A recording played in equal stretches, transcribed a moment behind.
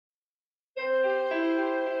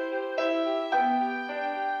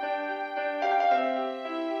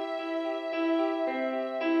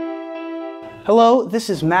Hello, this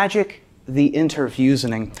is Magic, the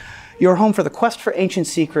Interviewsening, your home for the quest for ancient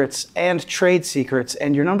secrets and trade secrets,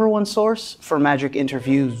 and your #1 source for Magic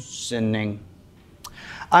Interviewsening.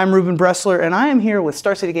 I'm Reuben Bresler, and I am here with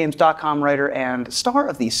StarCityGames.com writer and star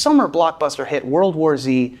of the summer blockbuster hit World War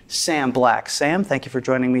Z, Sam Black. Sam, thank you for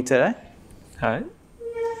joining me today. Hi.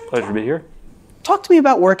 Pleasure to be here. Talk to me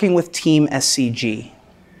about working with Team SCG.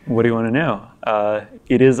 What do you want to know?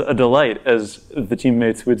 It is a delight, as the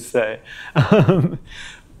teammates would say.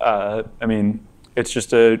 I mean, it's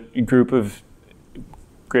just a group of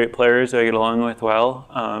great players I get along with well.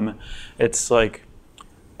 It's like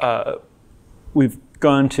we've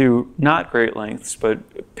gone to not great lengths,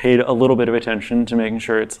 but paid a little bit of attention to making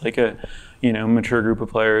sure it's like a mature group of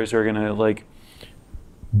players who are going to like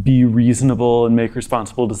be reasonable and make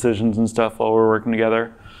responsible decisions and stuff while we're working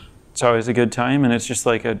together. It's always a good time, and it's just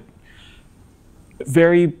like a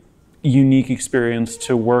very unique experience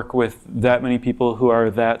to work with that many people who are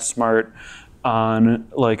that smart on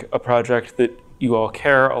like a project that you all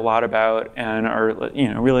care a lot about and are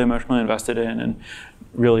really emotionally invested in and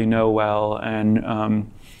really know well. And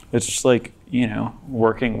it's just like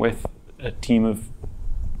working with a team of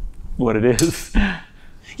what it is.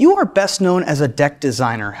 You are best known as a deck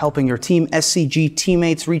designer, helping your Team SCG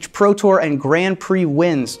teammates reach Pro Tour and Grand Prix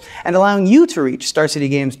wins, and allowing you to reach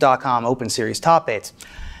StarCityGames.com Open Series top 8s.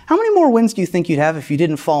 How many more wins do you think you'd have if you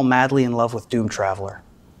didn't fall madly in love with Doom Traveler?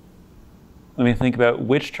 Let me think about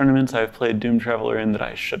which tournaments I've played Doom Traveler in that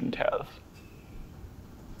I shouldn't have.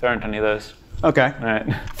 There aren't any of those. Okay. All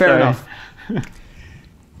right. Fair enough.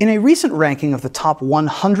 In a recent ranking of the top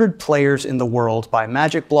 100 players in the world by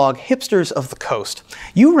Magic blog Hipsters of the Coast,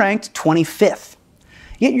 you ranked 25th.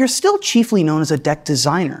 Yet you're still chiefly known as a deck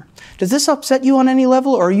designer. Does this upset you on any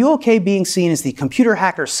level, or are you okay being seen as the computer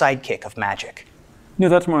hacker sidekick of Magic? No,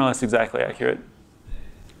 that's more or less exactly accurate.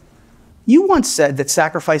 You once said that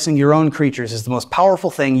sacrificing your own creatures is the most powerful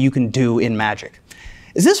thing you can do in Magic.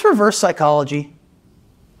 Is this reverse psychology?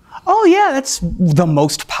 Oh yeah, that's the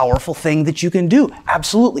most powerful thing that you can do.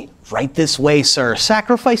 Absolutely. Right this way, sir.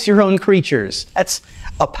 Sacrifice your own creatures. That's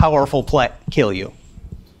a powerful play. Kill you.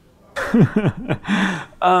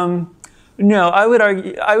 No,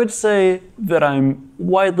 I would say that I'm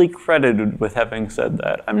widely credited with having said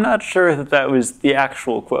that. I'm not sure that that was the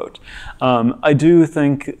actual quote. I do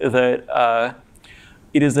think that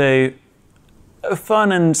it is a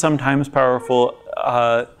fun and sometimes powerful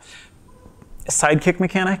sidekick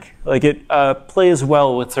mechanic. Like it plays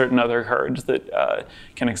well with certain other cards that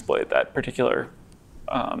can exploit that particular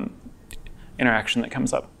interaction that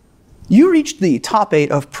comes up. You reached the top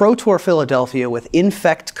 8 of Pro Tour Philadelphia with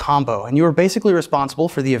Infect Combo, and you were basically responsible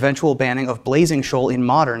for the eventual banning of Blazing Shoal in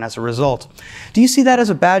Modern as a result. Do you see that as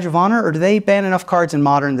a badge of honor, or do they ban enough cards in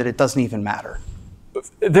Modern that it doesn't even matter?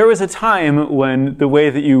 There was a time when the way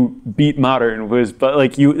that you beat Modern was,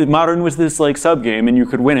 Modern was this like sub-game, and you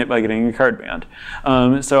could win it by getting a card banned.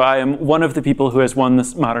 So I am one of the people who has won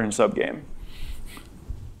this Modern sub-game.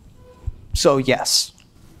 So yes.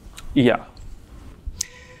 Yeah.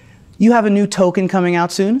 You have a new token coming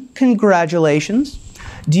out soon. Congratulations.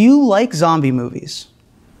 Do you like zombie movies?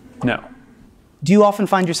 No. Do you often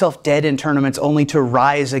find yourself dead in tournaments only to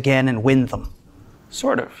rise again and win them?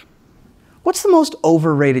 Sort of. What's the most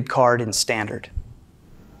overrated card in Standard?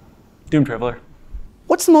 Doom Traveler.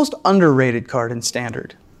 What's the most underrated card in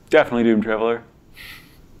Standard? Definitely Doom Traveler.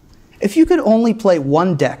 If you could only play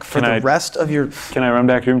one deck for the rest of your... Can I run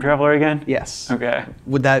back Doom Traveler again? Yes. Okay.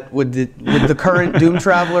 Would the current Doom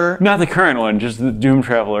Traveler... Not the current one, just the Doom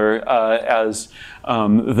Traveler as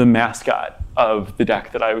the mascot of the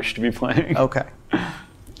deck that I wish to be playing. Okay.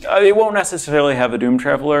 It won't necessarily have a Doom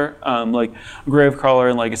Traveler. Like Gravecrawler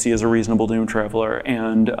and Legacy is a reasonable Doom Traveler,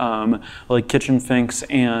 and like Kitchen Finks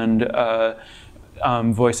and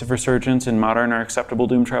Voice of Resurgence in Modern are acceptable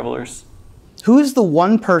Doom Travelers. Who is the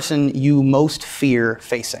one person you most fear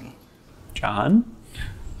facing? John?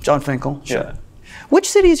 John Finkel, sure. Yeah. Which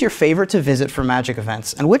city is your favorite to visit for Magic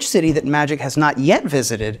events, and which city that Magic has not yet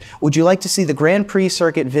visited would you like to see the Grand Prix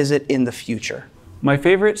circuit visit in the future? My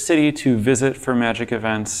favorite city to visit for Magic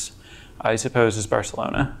events, I suppose, is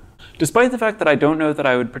Barcelona. Despite the fact that I don't know that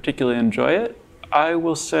I would particularly enjoy it, I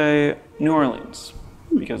will say New Orleans,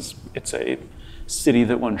 because it's a city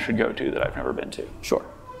that one should go to that I've never been to. Sure.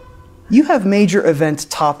 You have major event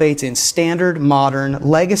top 8s in Standard, Modern,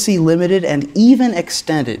 Legacy, Limited, and even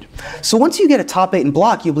Extended. So once you get a top 8 in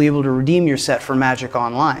Block, you'll be able to redeem your set for Magic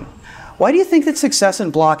Online. Why do you think that success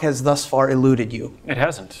in Block has thus far eluded you? It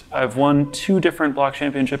hasn't. I've won 2 different Block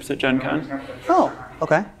championships at Gen Con. Oh,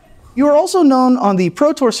 okay. You are also known on the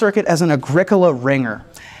Pro Tour circuit as an Agricola ringer.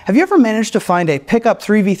 Have you ever managed to find a pickup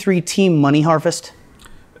 3v3 team money harvest?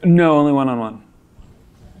 No, only one-on-one.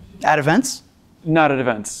 At events? Not at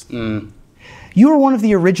events. You are one of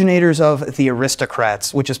the originators of the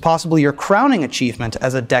Aristocrats, which is possibly your crowning achievement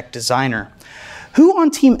as a deck designer. Who on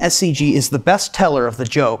Team SCG is the best teller of the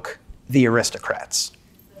joke, the Aristocrats?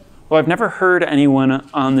 Well, I've never heard anyone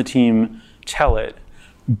on the team tell it,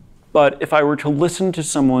 but if I were to listen to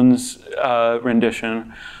someone's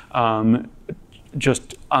rendition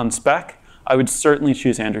just on spec, I would certainly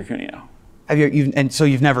choose Andrew Cuneo. And so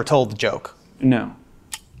you've never told the joke? No.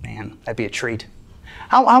 Man, that'd be a treat.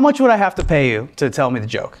 How much would I have to pay you to tell me the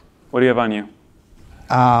joke? What do you have on you?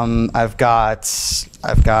 I've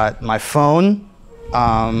got my phone.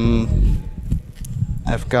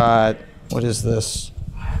 I've got, what is this?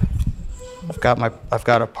 I've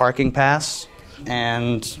got a parking pass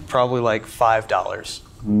and probably like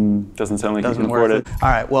 $5. Doesn't sound like you can afford it. All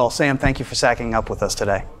right, well, Sam, thank you for sacking up with us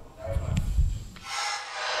today.